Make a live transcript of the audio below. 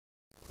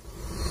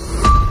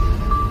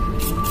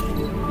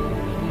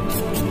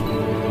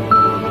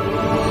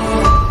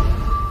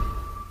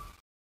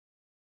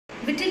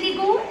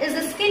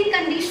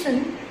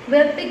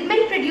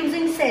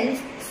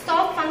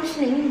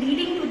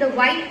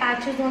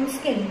on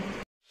skin.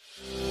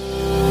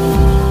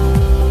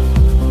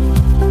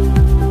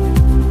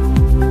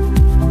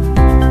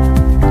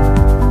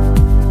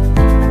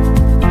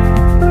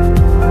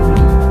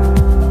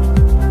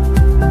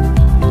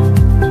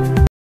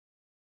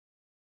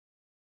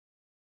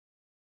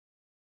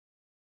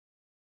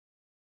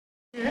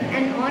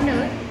 An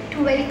honor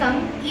to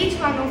welcome each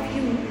one of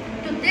you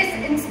to this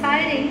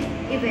inspiring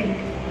event.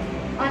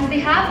 On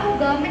behalf of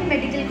Government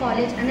Medical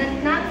College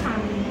Anantnag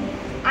family,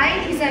 I,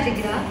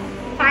 Etiopathogenetic,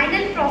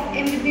 final Prof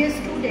MBBS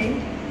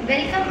student,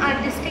 welcome our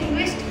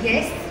distinguished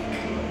guests,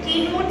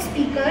 keynote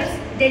speakers,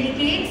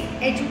 delegates,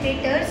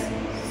 educators,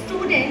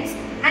 students,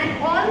 and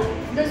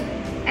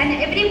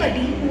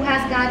everybody who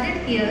has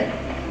gathered here.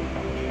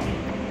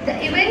 The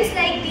events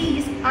like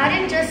these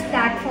aren't just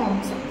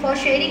platforms for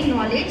sharing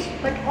knowledge,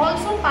 but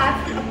also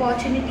powerful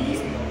opportunities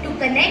to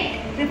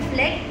connect,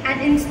 reflect,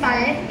 and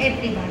inspire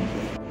everyone.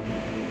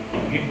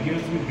 It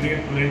gives me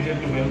great pleasure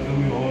to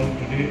welcome you all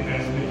today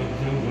as we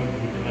observe World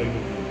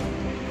Vitiligo.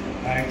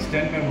 I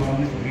extend my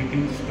warmest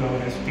greetings to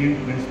our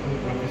esteemed Principal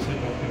Professor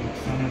Dr.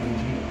 Rukhsana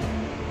Najeeb,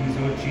 who is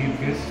our chief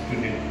guest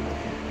today.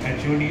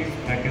 HODs,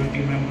 faculty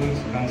members,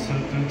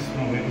 consultants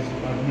from various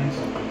departments,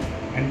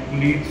 and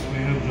colleagues who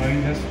have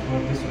joined us for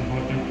this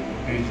important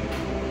occasion.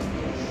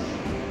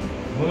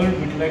 World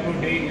Vitiligo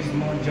Day is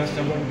not just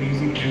about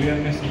raising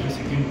awareness of the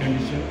skin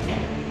condition.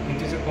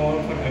 It is a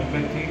call for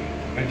empathy,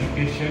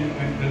 education,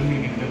 and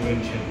early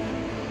intervention.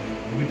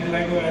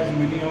 Vitiligo, as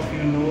many of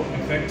you know,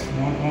 affects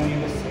not only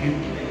the skin,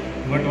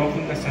 but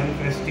often the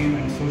self-esteem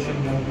and social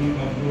well-being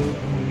of those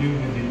who live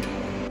with it.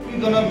 We're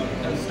going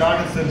to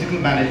start a surgical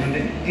management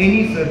in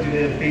any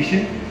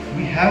patient.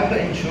 We have to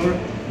ensure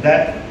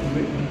that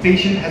the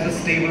patient has a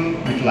stable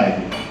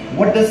vitiligo.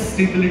 What does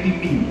stability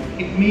mean?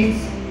 It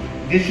means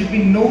there should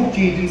be no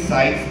change in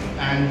size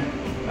and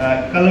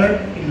color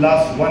in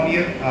last 1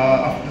 year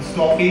after the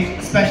stoppage,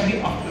 especially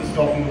after the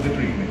stopping of the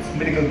treatments,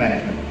 medical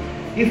management.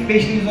 If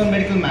patient is on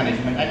medical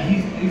management and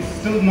he is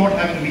still not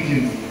having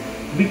lesions,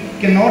 we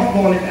cannot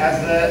call it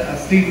as a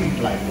stable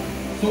vitiligo.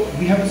 So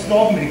we have to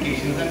stop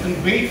medications and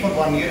then wait for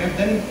 1 year and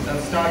then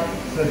start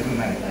surgical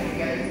management.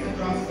 It's the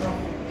transfer of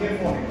care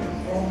follicles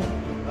from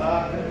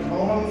the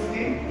normal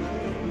skin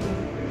to the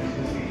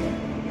revision skin.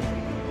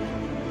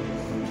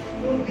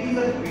 So these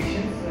are the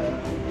patients.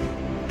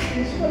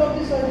 Principle of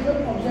the surgical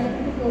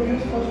objective to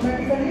produce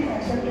cosmetically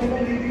acceptable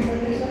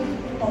representation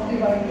of the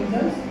white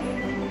lesions.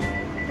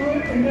 To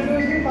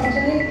introduce the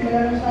functioning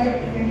melanocyte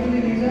into the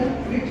lesion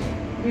which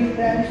will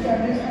then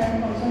establish and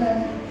function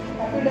as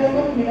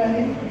epidermal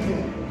melanin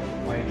lesion.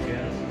 White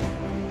hairs.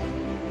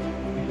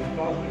 The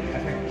plausibility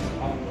effects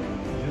of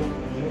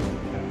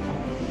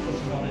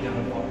 0.2% of the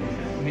general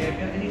population may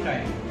appear any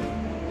time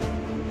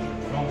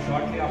from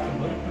shortly after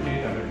birth to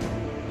late adulthood.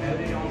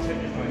 Average onset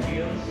is 20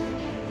 years.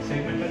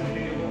 Segmental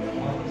vitiligo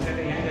occurs at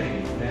a younger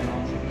age than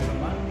onset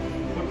melanoma.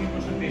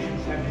 40%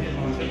 patients have disease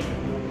onset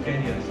before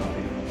 10 years of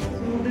age.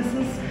 So this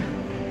is,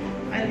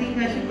 I think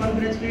I should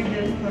congratulate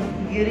them for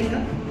gearing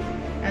up,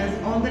 as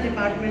all the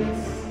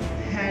departments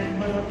had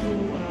one or two,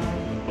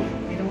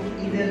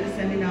 either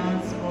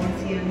seminars or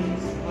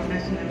CMEs or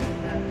national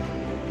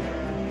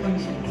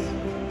functions.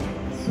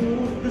 So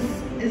this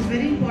is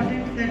very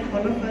important that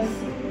all of us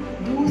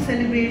do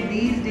celebrate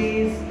these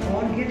days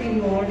or get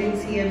involved in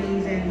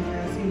CMEs and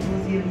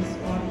symposiums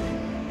or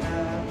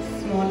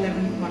small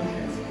level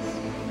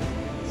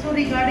conferences. So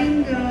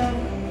regarding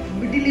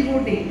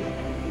Vitiligo Day,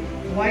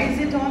 why is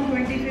it on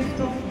 25th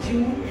of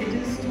June? It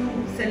is to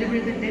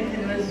celebrate the death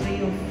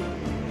anniversary of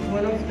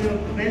one of the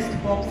best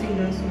pop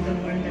singers in the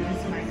world, that is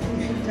Saika.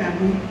 Social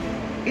taboo.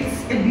 It's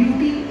a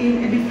beauty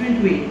in a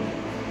different way.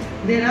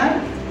 There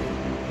are,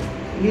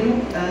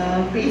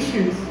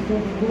 patients who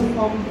go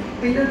from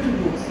pillar to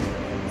post,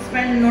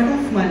 spend a lot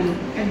of money,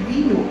 and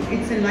we know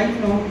it's a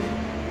lifelong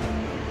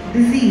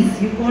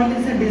disease. You call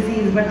this a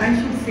disease, but I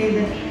should say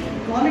that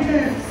call it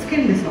a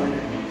skin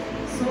disorder,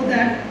 so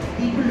that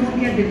people don't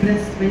get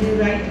depressed when you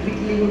write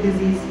vitiligo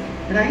disease.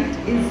 Right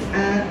is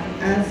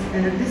as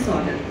a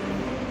disorder,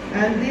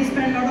 and they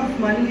spend a lot of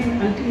money,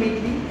 and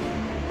ultimately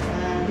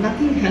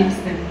nothing helps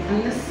them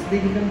unless they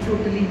become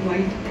totally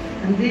white,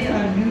 and they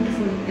are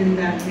beautiful in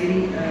that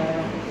very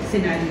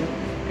scenario.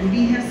 And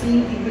we have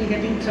seen people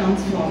getting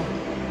transformed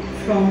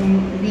from,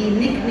 we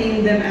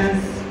nickname them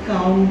as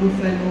cow,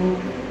 buffalo,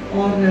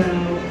 or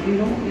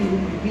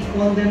we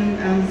call them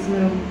as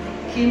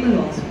camel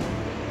also.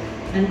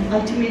 And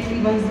ultimately,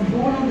 once the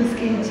bone of the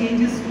skin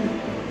changes to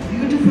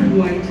beautiful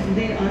white,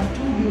 they are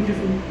too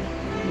beautiful,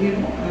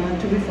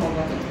 to be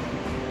forgotten.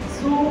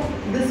 So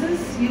this is,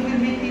 you will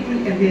make people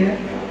aware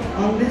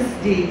on this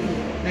day,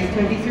 like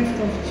 25th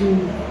of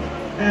June,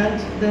 and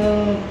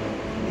the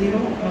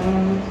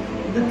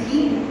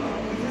theme.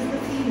 It is the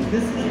theme.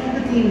 This is not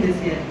the theme this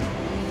year.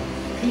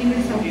 Theme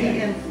is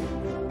something else.